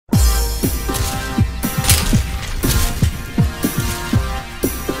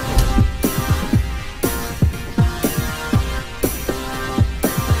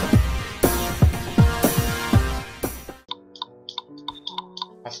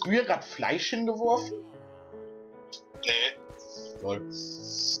Hast du hier gerade Fleisch hingeworfen? Nee. Lol.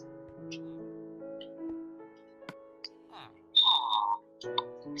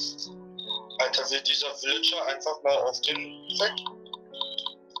 Alter, will dieser Villager einfach mal auf den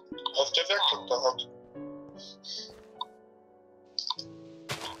auf der Werkbank da hat.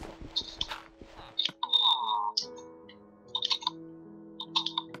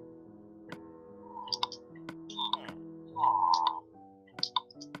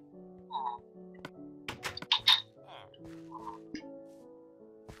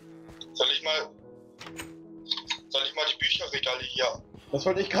 Soll ich mal die Bücherregale hier? Das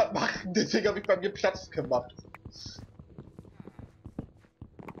wollte ich gerade machen, deswegen habe ich bei mir Platz gemacht.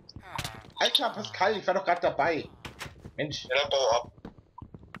 Alter, Pascal, ich war doch gerade dabei. Mensch. Ja, dann bau ab.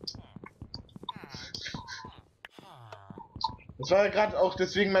 Das war ja gerade auch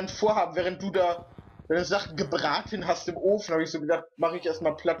deswegen mein Vorhaben, während du da deine Sachen gebraten hast im Ofen, habe ich so gedacht, mache ich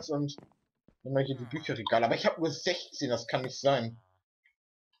erstmal Platz und dann mache ich hier die Bücherregale. Aber ich habe nur 16, das kann nicht sein.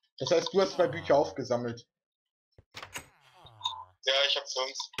 Das heißt, du hast 2 Bücher aufgesammelt. Ja, ich habe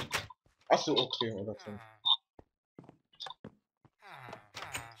 5. Achso, okay, oder 5.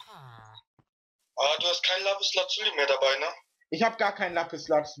 Aber du hast kein Lapis Lazuli mehr dabei, ne? Ich habe gar keinen Lapis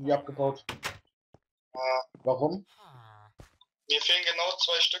Lazuli abgebaut. Warum? Mir fehlen genau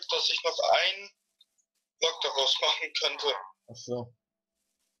 2 Stück, dass ich noch einen Block daraus machen könnte. Achso.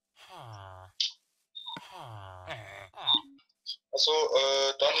 Achso,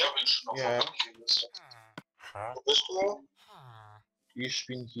 Daniel. Ja. Wo bist du? Ich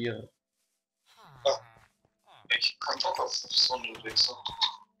bin hier. Ich kann doch auf so einen Wechsel.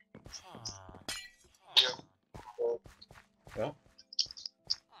 Hier. Ja?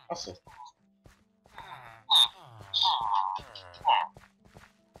 Achso.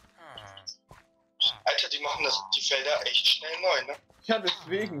 Alter, die machen die Felder echt schnell neu, ne? Ja,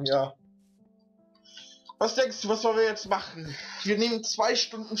 deswegen, ja. Was denkst du, was sollen wir jetzt machen? Wir nehmen 2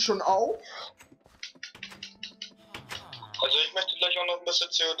 Stunden schon auf. Also ich möchte gleich auch noch ein bisschen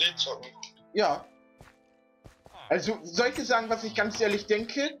COD zocken. Ja. Also, soll ich dir sagen, was ich ganz ehrlich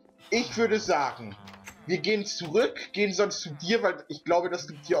denke? Ich würde sagen, wir gehen zurück, gehen sonst zu dir, weil ich glaube, das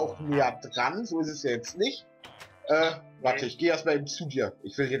liegt dir auch näher dran. So ist es ja jetzt nicht. Warte, ich gehe erstmal eben zu dir.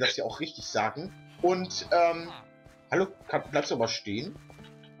 Ich will dir das ja auch richtig sagen. Und, hallo, bleibst du mal stehen?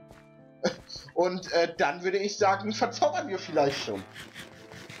 Und, dann würde ich sagen, verzaubern wir vielleicht schon.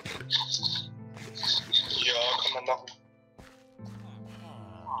 Ja, kann man machen.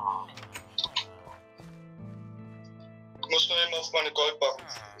 Ich muss nur eben auf meine Goldbarren,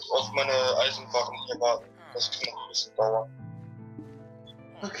 auf meine Eisenbarren hier warten. Das kann noch ein bisschen dauern.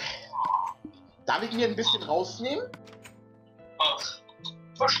 Okay. Darf ich mir ein bisschen rausnehmen? Ach,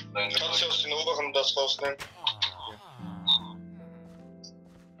 kannst du aus den oberen das rausnehmen?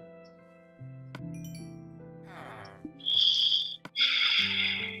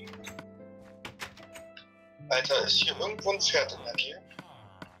 Alter, ist hier irgendwo ein Pferd in der Nähe?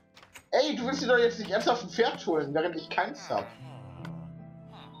 Ey, du willst dir doch jetzt nicht ernsthaft ein Pferd holen, während ich keins hab.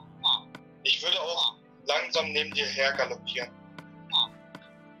 Ich würde auch langsam neben dir her galoppieren.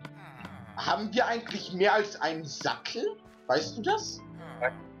 Haben wir eigentlich mehr als einen Sattel? Weißt du das?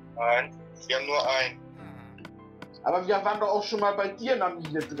 Nein, wir haben nur einen. Aber wir waren doch auch schon mal bei dir in der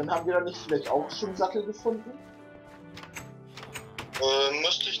Mine drin. Haben wir da nicht vielleicht auch schon einen Sattel gefunden?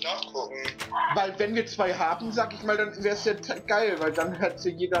 Müsste ich nachgucken. Weil wenn wir 2 haben, sag ich mal, dann wäre es ja geil, weil dann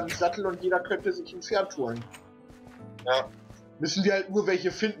hätte jeder einen Sattel und jeder könnte sich ein Pferd holen. Ja. Müssen wir halt nur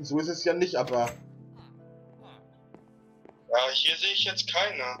welche finden, so ist es ja nicht, aber... Ja, hier sehe ich jetzt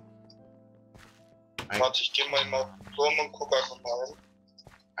keine. Warte, ich gehe mal auf den Turm und gucke einfach mal hin.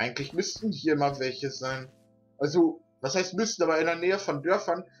 Eigentlich müssten hier mal welche sein. Also, was heißt müssten, aber in der Nähe von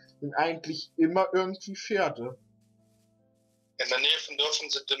Dörfern sind eigentlich immer irgendwie Pferde. In der Nähe von Dörfern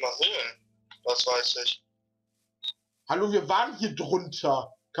sind immer Höhlen. Das weiß ich. Hallo, wir waren hier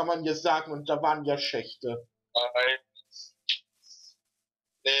drunter, kann man jetzt sagen, und da waren ja Schächte. Nein.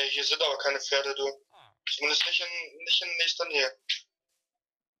 Nee, hier sind aber keine Pferde, du. Zumindest nicht in nächster Nähe.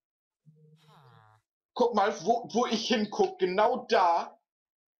 Guck mal, wo ich hinguck, genau da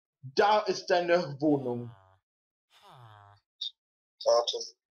ist deine Wohnung. Warte.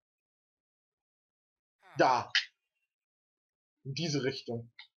 Da. In diese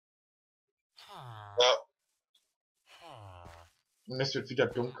Richtung. Ja. Und es wird wieder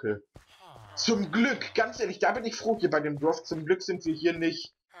dunkel. Zum Glück, ganz ehrlich, da bin ich froh hier bei dem Dorf. Zum Glück sind wir hier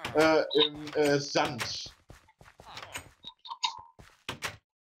nicht im Sand.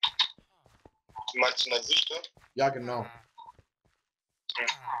 Du meinst in der Wüste? Ja, genau.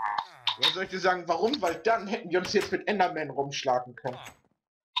 Ja, soll ich dir sagen, warum? Weil dann hätten wir uns jetzt mit Enderman rumschlagen können.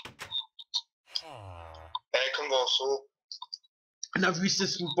 so. In der Wüste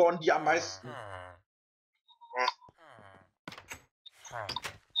bauen die am meisten.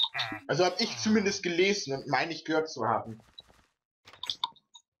 Also habe ich zumindest gelesen und meine ich gehört zu haben.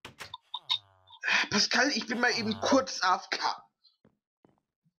 Pascal, ich bin mal eben kurz AFK.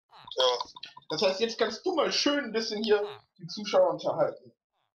 Ja. Das heißt, jetzt kannst du mal schön ein bisschen hier die Zuschauer unterhalten.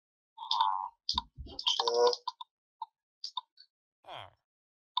 Ja.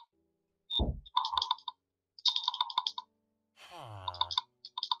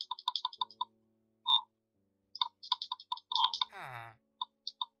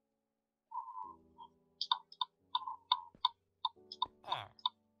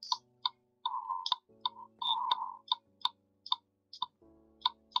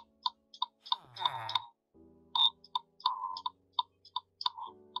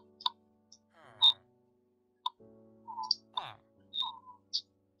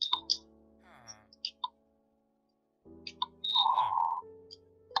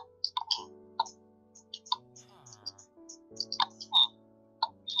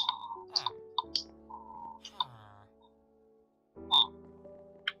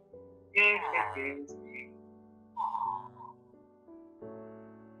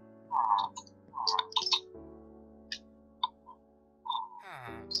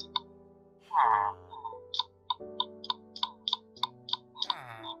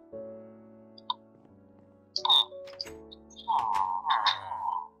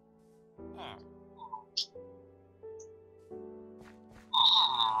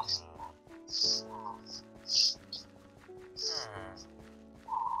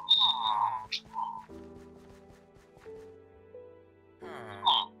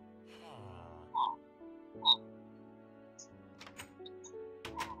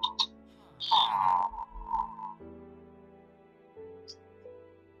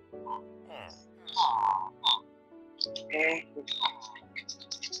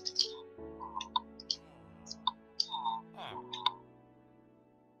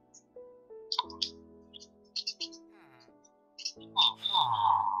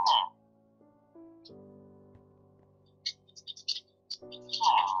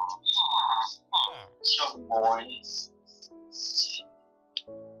 Ja, moin.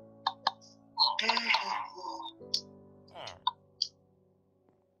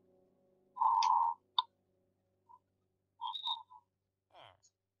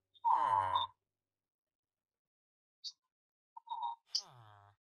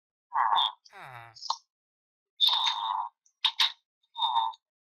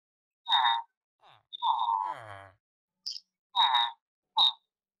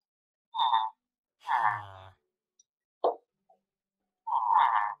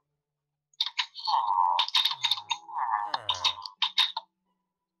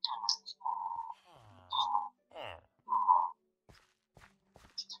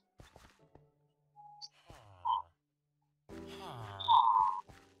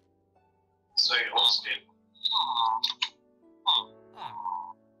 Soll ich rausgehen?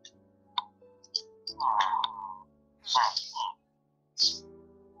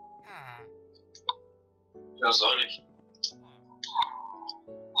 Ja, soll ich?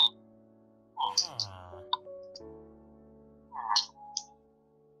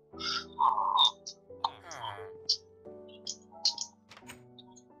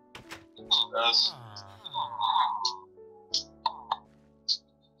 Das.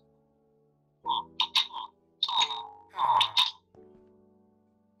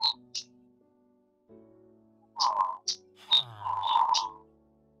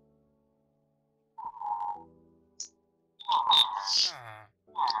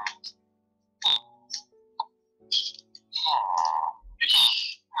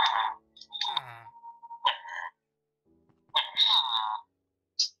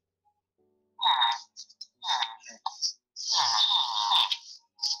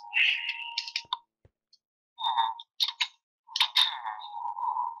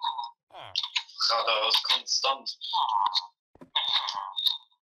 Radar ist konstant.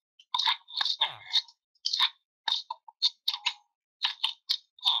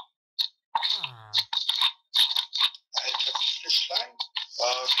 Alter, wie viel Schleim?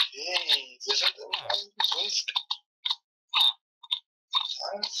 Okay, wir sind in einem Dunst.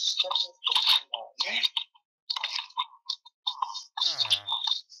 Das kommt doch genau, ne?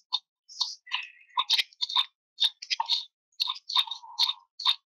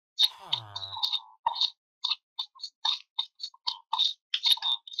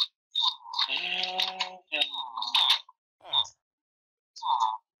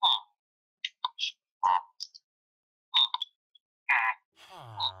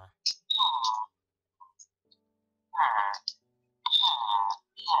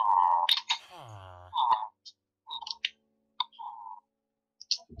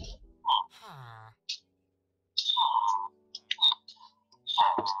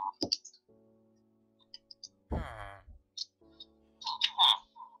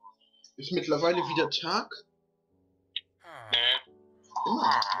 Ist mittlerweile wieder Tag? Nee. Immer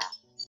noch, ne?